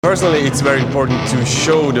Personally, it's very important to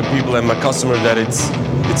show the people and my customer that it's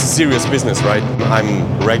a serious business, right?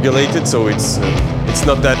 I'm regulated, so it's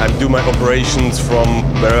not that I do my operations from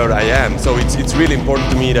wherever I am. So it's really important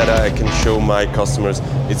to me that I can show my customers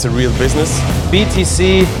it's a real business.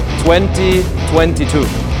 BTC 2022.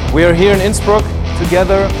 We are here in Innsbruck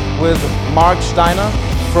together with Marc Steiner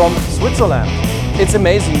from Switzerland. It's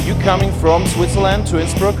amazing you coming from Switzerland to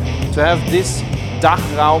Innsbruck to have this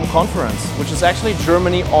Dachraum conference, which is actually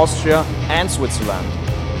Germany, Austria and Switzerland.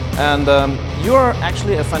 And you are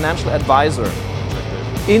actually a financial advisor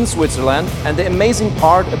in Switzerland, and the amazing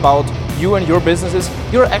part about you and your business is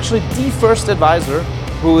you're actually the first advisor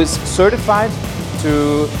who is certified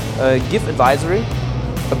to give advisory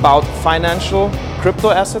about financial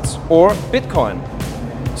crypto assets or Bitcoin.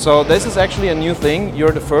 So this is actually a new thing,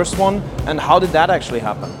 you're the first one, and how did that actually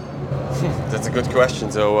happen? That's a good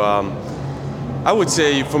question. So I would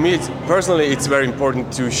say for me, personally, it's very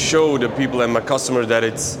important to show the people and my customer that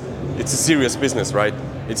it's a serious business, right?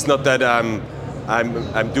 It's not that I'm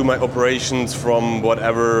do my operations from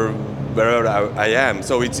wherever I am.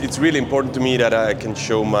 So it's really important to me that I can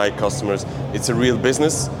show my customers it's a real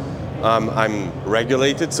business. I'm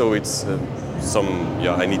regulated, so it's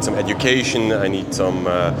I need some education, I need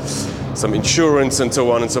some insurance and so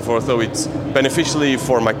on and so forth. So it's beneficially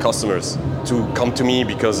for my customers to come to me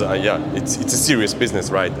because it's a serious business,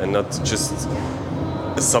 right? And not just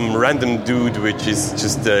some random dude which is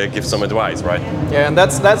just give some advice, right? Yeah, and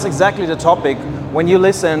that's exactly the topic. When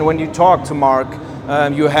you talk to Marc,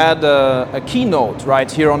 you had a keynote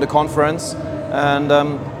right here on the conference, and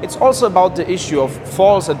it's also about the issue of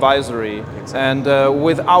false advisory. Exactly. And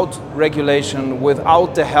without regulation,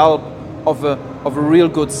 without the help of a real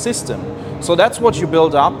good system. So that's what you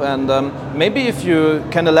build up, and maybe if you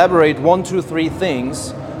can elaborate 1, 2, 3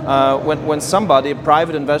 things when somebody, a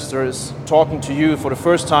private investor, is talking to you for the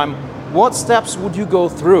first time, what steps would you go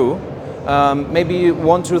through? Maybe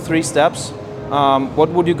 1, 2, 3 steps. What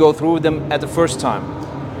would you go through with them at the first time?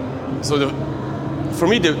 So for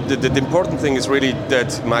me, the important thing is really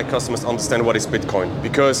that my customers understand what is Bitcoin,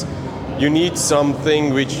 because you need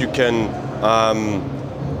something which you can.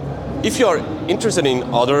 If you are interested in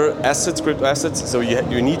other assets, crypto assets, so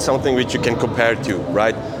you need something which you can compare to,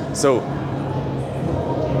 right? So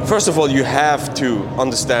first of all, you have to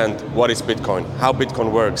understand what is Bitcoin, how Bitcoin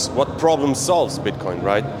works, what problem solves Bitcoin,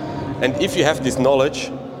 right? And if you have this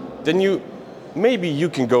knowledge, then maybe you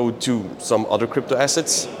can go to some other crypto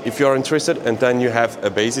assets if you are interested, and then you have a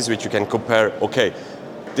basis which you can compare. Okay,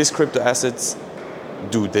 these crypto assets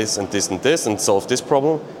do this and this and this and solve this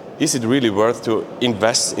problem. Is it really worth to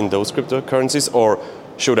invest in those cryptocurrencies, or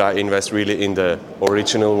should I invest really in the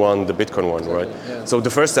original one, the Bitcoin one, right? Yeah. So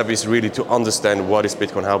the first step is really to understand what is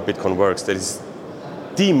Bitcoin, how Bitcoin works. That is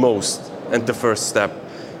the most and the first step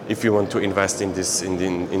if you want to invest in this in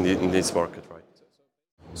this market, right?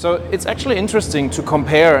 So it's actually interesting to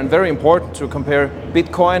compare, and very important to compare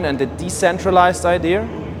Bitcoin and the decentralized idea,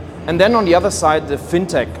 and then on the other side the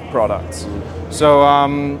fintech products. So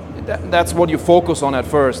that's what you focus on at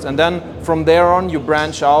first, and then from there on you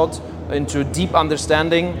branch out into deep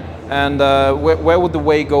understanding. And where would the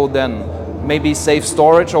way go then? Maybe safe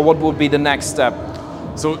storage, or what would be the next step?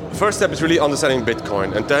 So first step is really understanding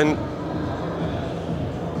Bitcoin, and then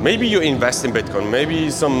maybe you invest in Bitcoin. Maybe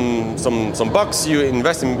some bucks you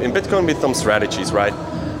invest in Bitcoin with some strategies, right?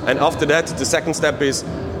 And after that, the second step is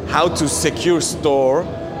how to store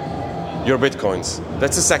your Bitcoins.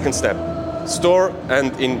 That's the second step. Store,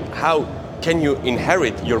 and in how can you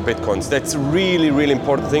inherit your Bitcoins. That's a really, really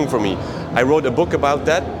important thing for me. I wrote a book about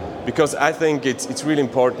that because I think it's really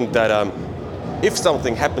important that if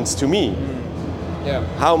something happens to me,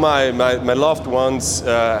 how my loved ones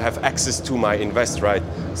have access to my invest, right?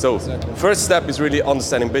 So exactly. First step is really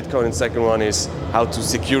understanding Bitcoin, and second one is how to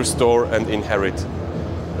secure, store and inherit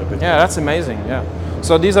Bitcoin. Yeah, that's amazing. Yeah.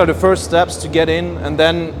 So these are the first steps to get in, and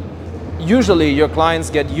then usually your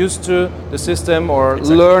clients get used to the system, or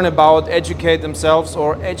exactly. Learn about, educate themselves,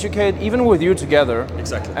 or educate even with you together.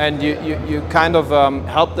 Exactly. And you kind of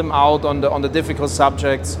help them out on the difficult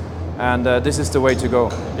subjects, and this is the way to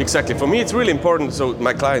go. Exactly. For me, it's really important. So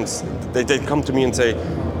my clients, they come to me and say,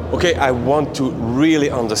 okay, I want to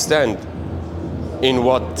really understand in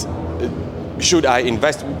what should I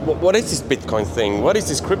invest? What is this Bitcoin thing? What is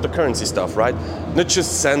this cryptocurrency stuff, right? Not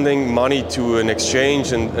just sending money to an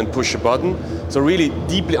exchange and push a button. So really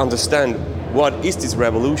deeply understand what is this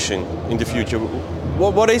revolution in the future?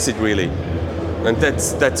 What is it really? And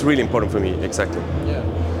that's really important for me, exactly.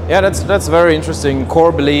 Yeah, that's very interesting.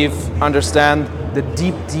 Core belief, understand the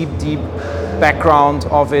deep background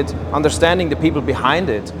of it, understanding the people behind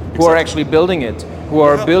it, who are actually building it. who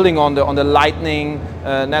are building on the Lightning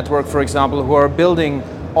network, for example, who are building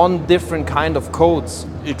on different kind of codes.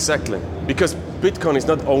 Exactly, because Bitcoin is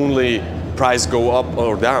not only price go up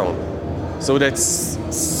or down. So that's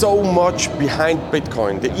so much behind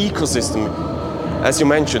Bitcoin. The ecosystem, as you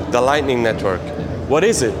mentioned, the Lightning network. What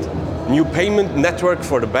is it? New payment network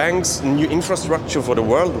for the banks, new infrastructure for the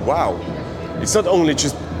world. Wow. It's not only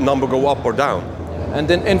just number go up or down. And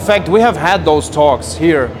then, in fact, we have had those talks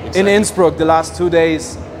here in Innsbruck the last 2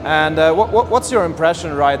 days. And what's your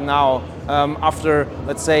impression right now after,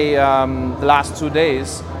 let's say, the last 2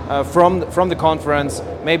 days from the conference?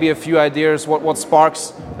 Maybe a few ideas. What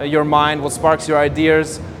sparks your mind? What sparks your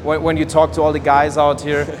ideas when you talk to all the guys out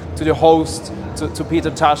here, to the host, to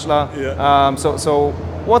Peter Taschler? Yeah. So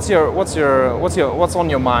what's on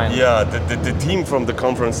your mind? Yeah, the team from the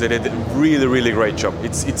conference, they did a really great job.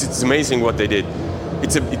 It's amazing what they did.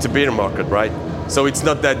 It's a bear market, right? So it's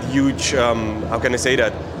not that huge. How can I say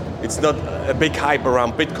that? It's not a big hype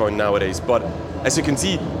around Bitcoin nowadays. But as you can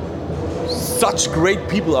see, such great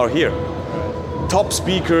people are here. Top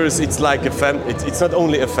speakers. It's like it's not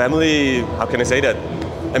only a family. How can I say that?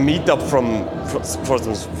 A meetup for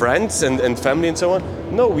some friends and family and so on.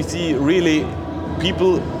 No, we see really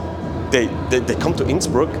people. They come to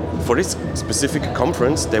Innsbruck for this specific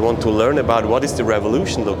conference. They want to learn about what is the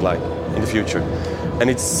revolution look like in the future. And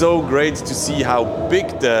it's so great to see how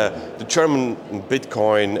big the German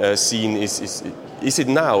Bitcoin scene is it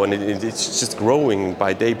now, and it's just growing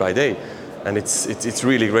by day. And it's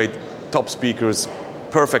really great. Top speakers,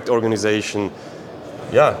 perfect organization.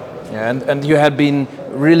 Yeah. And you had been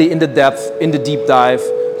really in the depth, in the deep dive,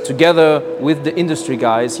 together with the industry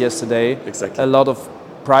guys yesterday. Exactly. A lot of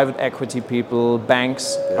private equity people,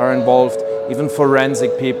 banks are involved, even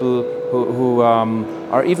forensic people who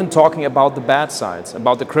are even talking about the bad sides,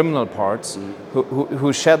 about the criminal parts,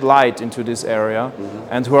 who shed light into this area,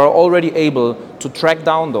 and who are already able to track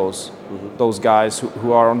down those guys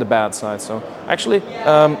who are on the bad side. So actually,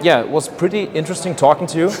 it was pretty interesting talking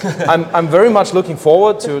to you. I'm very much looking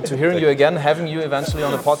forward to hearing you again, having you eventually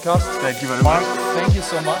on the podcast. Thank you very much. Marc, thank you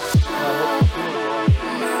so much.